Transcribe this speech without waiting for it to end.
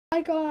Hi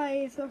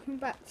guys, welcome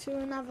back to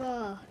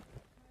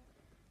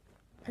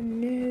a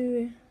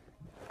new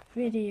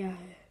video.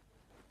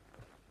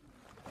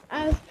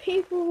 As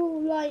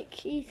people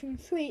like eating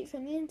sweets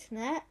on the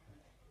internet,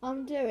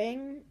 I'm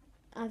doing,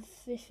 as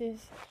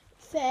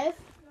says,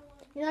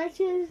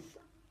 United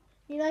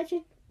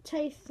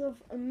Tastes of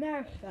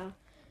America.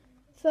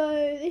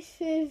 So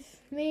this is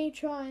me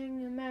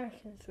trying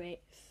American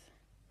sweets.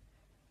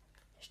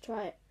 Let's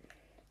try it.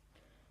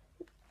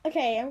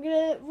 Okay, I'm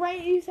gonna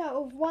rate these out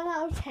of 1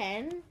 out of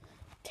 10.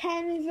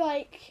 10 is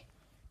like,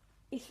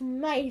 it's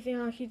amazing,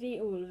 I could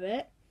eat all of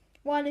it.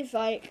 1 is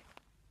like,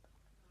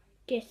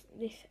 get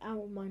this out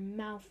of my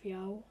mouth,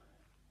 yo.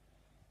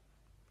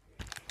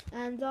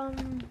 And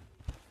that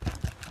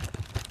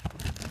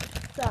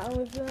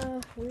was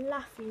a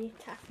Laffy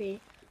Taffy.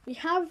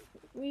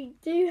 We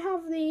do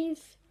have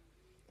these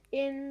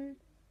in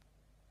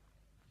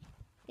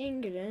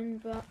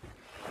England, but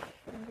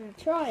I'm gonna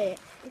try it.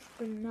 It's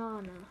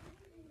banana.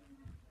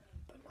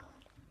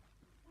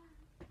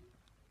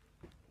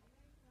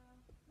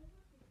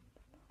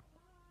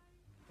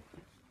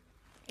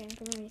 I'm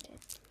gonna eat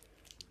it.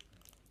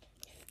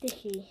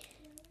 Sticky.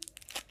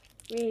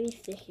 Really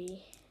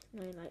sticky.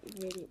 No, like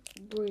really,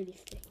 really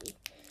sticky.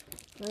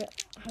 No,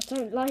 I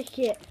don't like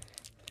it.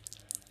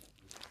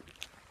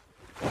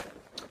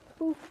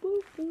 Boop,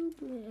 boop, boop,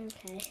 boop.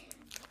 Okay.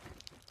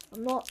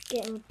 I'm not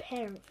getting a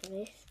parent for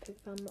this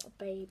because I'm not a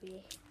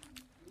baby.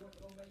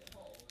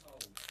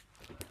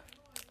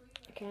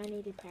 Okay, I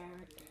need a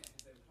parent.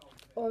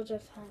 Or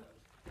just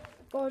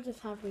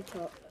have the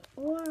top.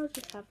 Or I'll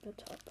just have the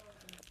top.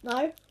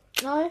 No,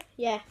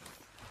 yes.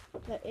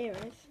 Here it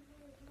is.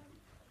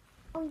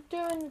 I'm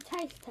doing the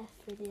taste test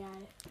video.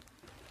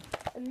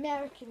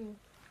 American.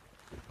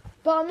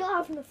 But I'm not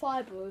having the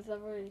fireballs,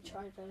 I've already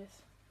tried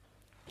those.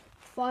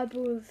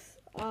 Fireballs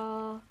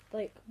are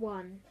like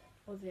 1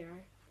 or 0.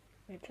 I'm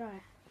gonna try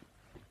it.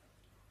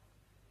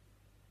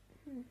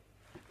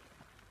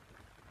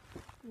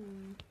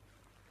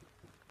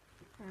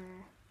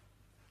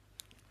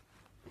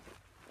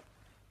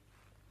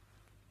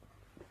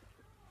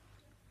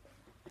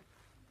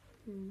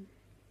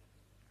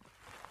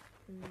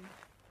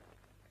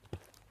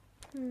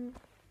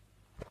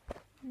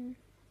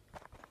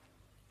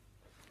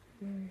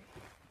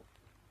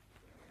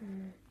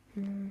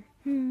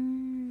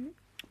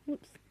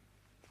 Oops.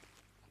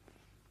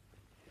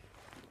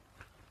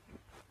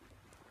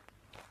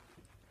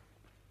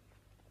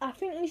 I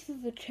think this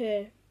is a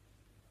 2.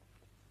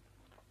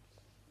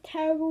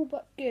 Terrible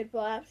but good, but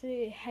I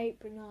absolutely hate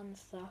banana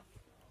stuff.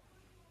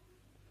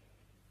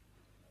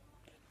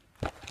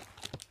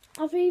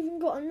 I've even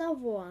got another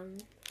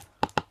one.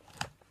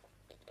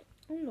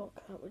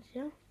 Unlock that, would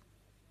you?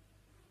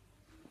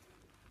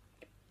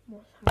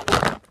 What's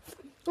happening?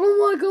 Oh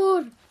my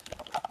god!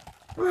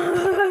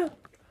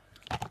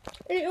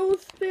 It all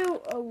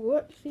spilled. Oh,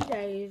 whoopsie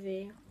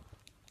daisy.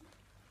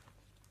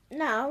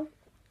 Now,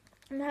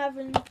 I'm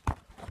having the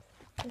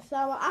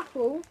sour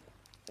apple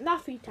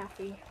Laffy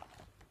Taffy.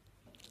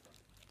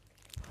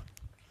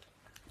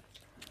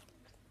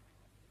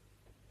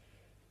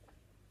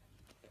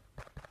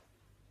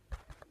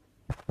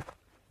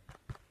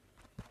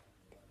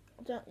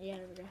 Yeah,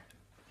 there we go.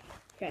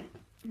 Okay.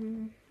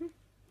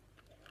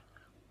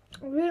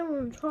 I really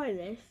want to try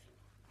this.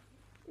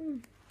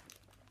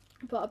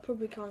 But I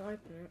probably can't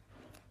open it.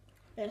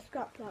 Yeah,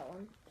 scrap that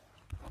one.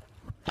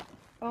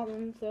 That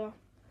one's a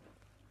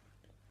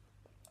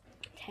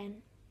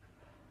 10.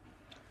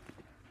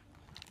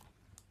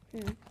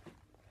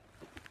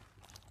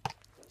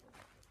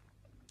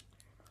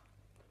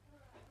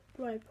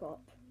 Blow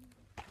pop.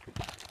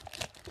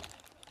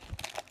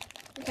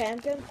 Okay, I'm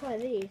going to try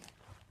these.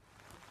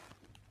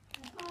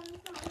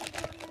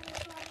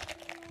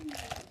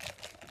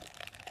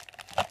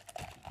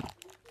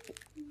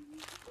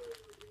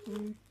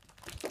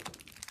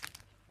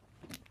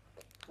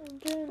 I'm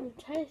doing the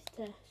taste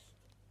test.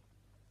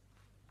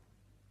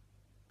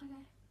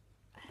 Okay.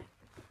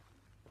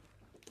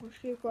 Well,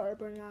 she's got a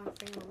banana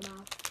thing on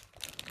mouth.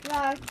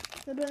 No,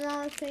 the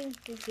banana thing's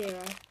a 0.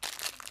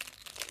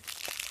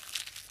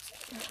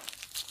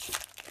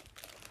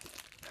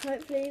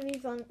 Hopefully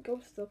these aren't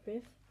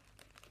gobstoppers.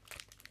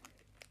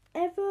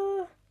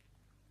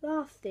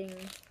 Everlasting.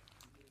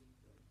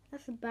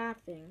 That's a bad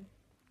thing.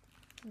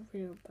 A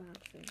real bad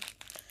thing.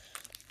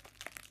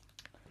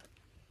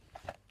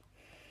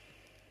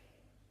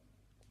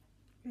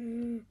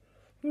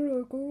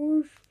 Oh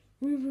gosh.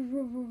 No.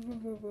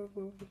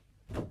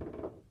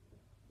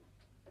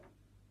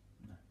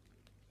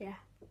 Yeah.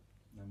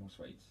 No more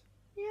sweets?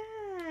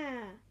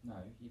 Yeah. No,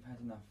 you've had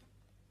enough.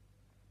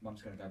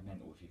 Mum's going to go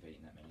mental if you've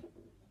eaten that many.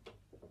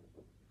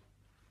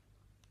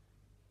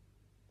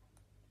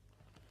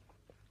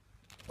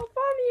 I've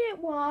only ate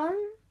 1,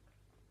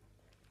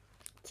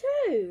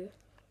 2,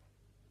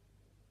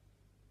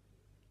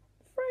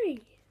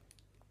 3.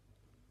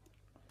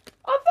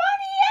 I've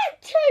only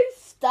ate 2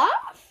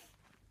 stuff.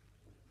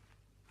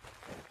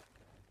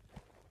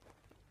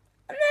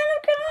 And then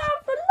I'm going to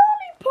have the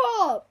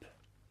lollipop.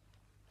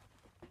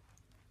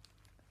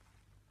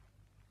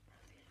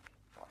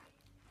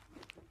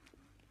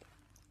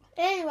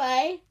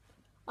 Anyway,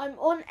 I'm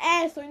on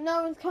air, so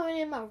no one's coming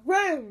in my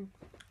room.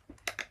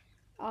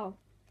 Oh.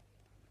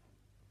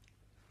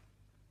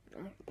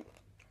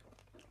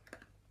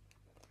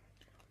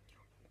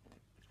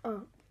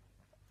 Oh.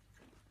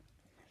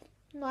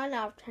 9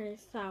 out of 10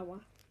 is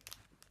sour.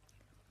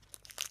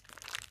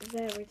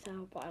 Very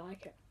sour, but I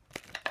like it.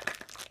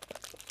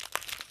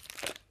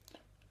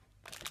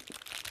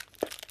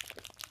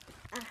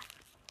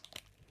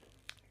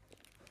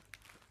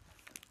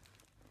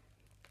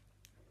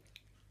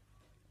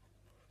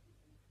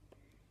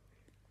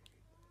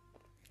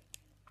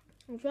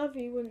 I'd rather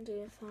you wouldn't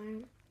do a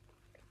sign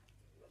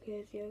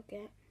because you'll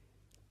get.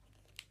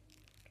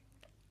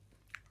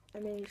 I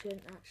mean, you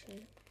shouldn't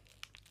actually.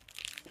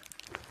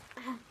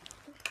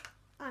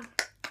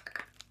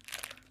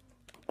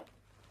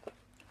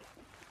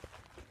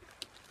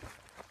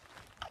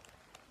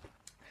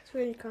 It's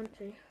really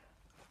crunchy.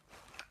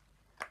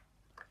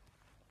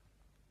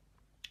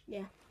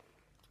 Yeah.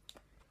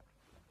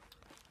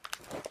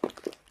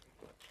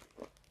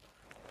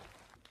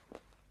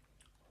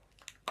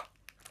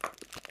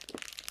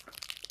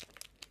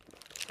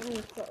 I'm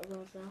gonna put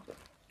those now.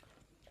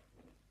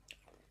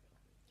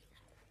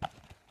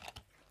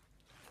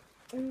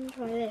 I'm gonna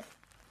try this.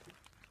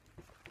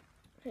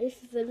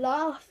 This is the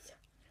last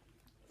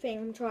thing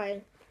I'm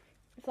trying.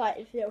 It's like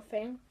this little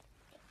thing.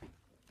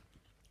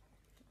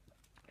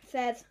 It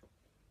says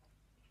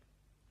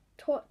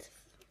tot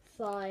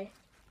thigh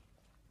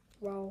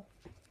roll.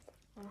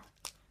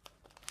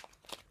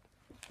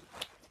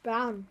 It's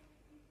brown.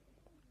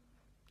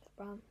 It's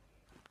brown.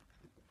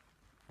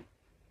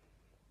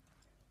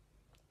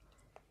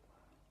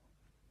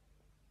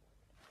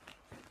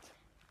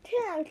 10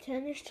 out of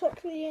 10 is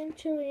chocolatey and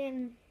chewy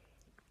and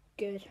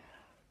good.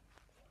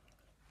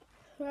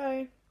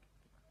 So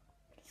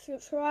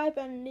subscribe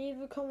and leave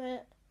a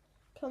comment,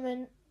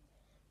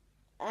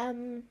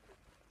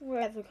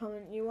 whatever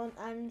comment you want.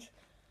 And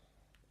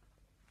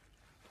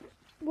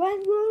when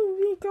will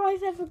you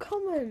guys ever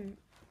comment?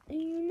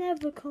 You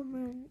never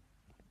comment.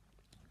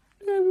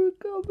 Never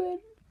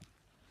comment.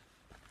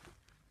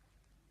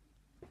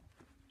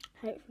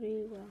 Hopefully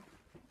you will.